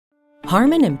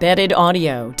HARMAN Embedded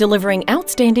Audio, delivering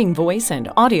outstanding voice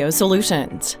and audio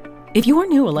solutions. If your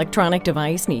new electronic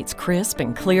device needs crisp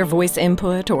and clear voice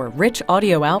input or rich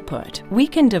audio output, we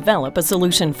can develop a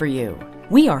solution for you.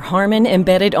 We are HARMAN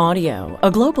Embedded Audio, a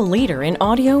global leader in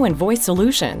audio and voice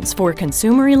solutions for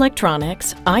consumer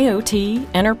electronics, IoT,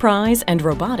 enterprise, and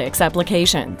robotics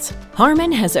applications.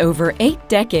 HARMAN has over 8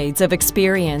 decades of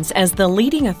experience as the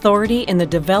leading authority in the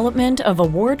development of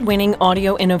award-winning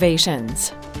audio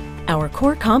innovations. Our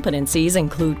core competencies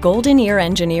include golden ear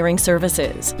engineering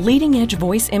services, leading-edge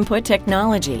voice input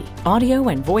technology, audio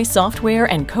and voice software,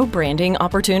 and co-branding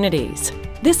opportunities.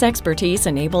 This expertise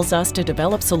enables us to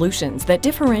develop solutions that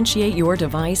differentiate your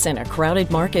device in a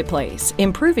crowded marketplace,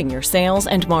 improving your sales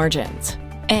and margins.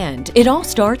 And it all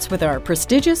starts with our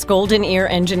prestigious Golden Ear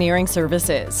engineering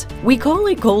services. We call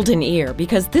it Golden Ear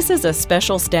because this is a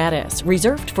special status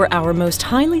reserved for our most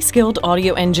highly skilled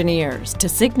audio engineers to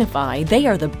signify they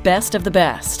are the best of the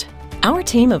best. Our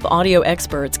team of audio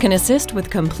experts can assist with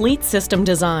complete system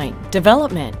design,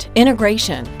 development,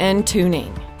 integration, and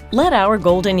tuning. Let our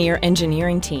Golden Ear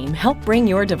engineering team help bring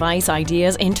your device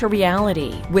ideas into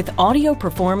reality with audio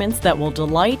performance that will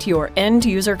delight your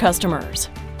end-user customers.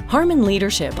 HARMAN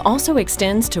leadership also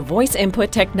extends to voice input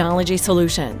technology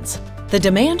solutions. The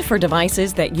demand for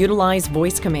devices that utilize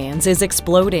voice commands is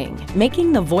exploding,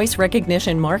 making the voice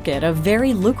recognition market a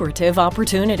very lucrative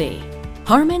opportunity.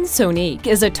 HARMAN Sonic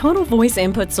is a total voice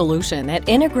input solution that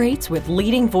integrates with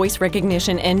leading voice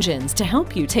recognition engines to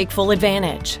help you take full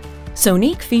advantage.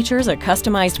 Sonic features a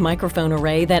customized microphone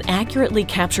array that accurately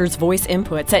captures voice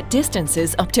inputs at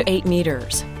distances up to 8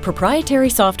 meters. Proprietary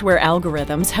software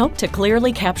algorithms help to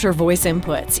clearly capture voice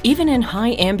inputs even in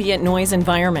high ambient noise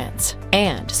environments.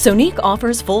 And Sonic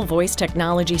offers full voice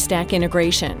technology stack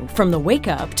integration from the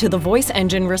wake-up to the voice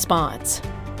engine response.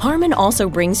 HARMAN also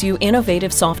brings you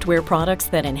innovative software products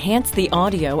that enhance the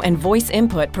audio and voice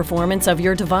input performance of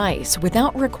your device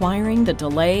without requiring the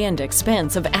delay and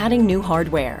expense of adding new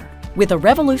hardware. With a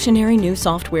revolutionary new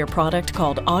software product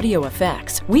called Audio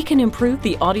Effects, we can improve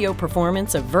the audio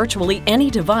performance of virtually any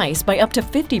device by up to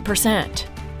 50%.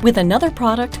 With another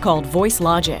product called Voice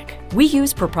Logic, we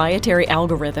use proprietary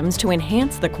algorithms to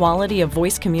enhance the quality of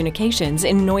voice communications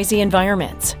in noisy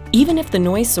environments, even if the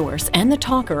noise source and the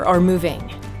talker are moving.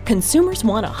 Consumers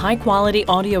want a high-quality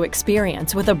audio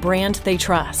experience with a brand they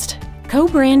trust.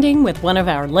 Co-branding with one of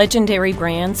our legendary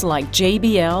brands like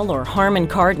JBL or HARMAN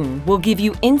Kardon will give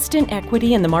you instant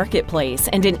equity in the marketplace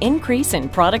and an increase in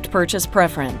product purchase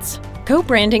preference.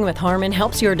 Co-branding with HARMAN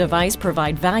helps your device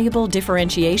provide valuable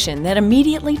differentiation that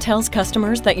immediately tells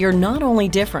customers that you're not only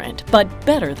different, but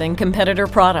better than competitor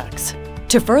products.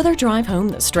 To further drive home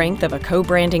the strength of a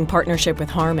co-branding partnership with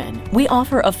HARMAN, we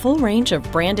offer a full range of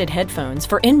branded headphones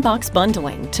for in-box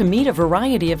bundling to meet a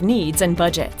variety of needs and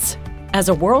budgets. As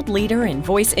a world leader in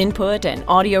voice input and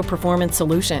audio performance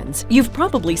solutions, you've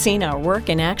probably seen our work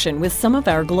in action with some of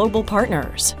our global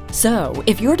partners. So,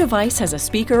 if your device has a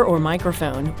speaker or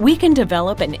microphone, we can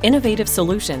develop an innovative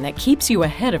solution that keeps you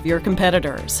ahead of your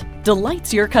competitors,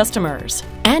 delights your customers,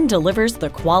 and delivers the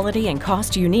quality and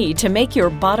cost you need to make your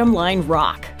bottom line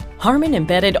rock. HARMAN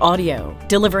Embedded Audio,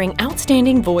 delivering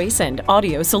outstanding voice and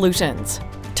audio solutions.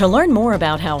 To learn more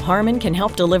about how HARMAN can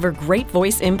help deliver great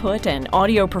voice input and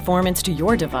audio performance to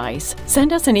your device,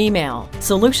 send us an email,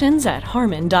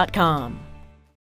 solutions@harman.com.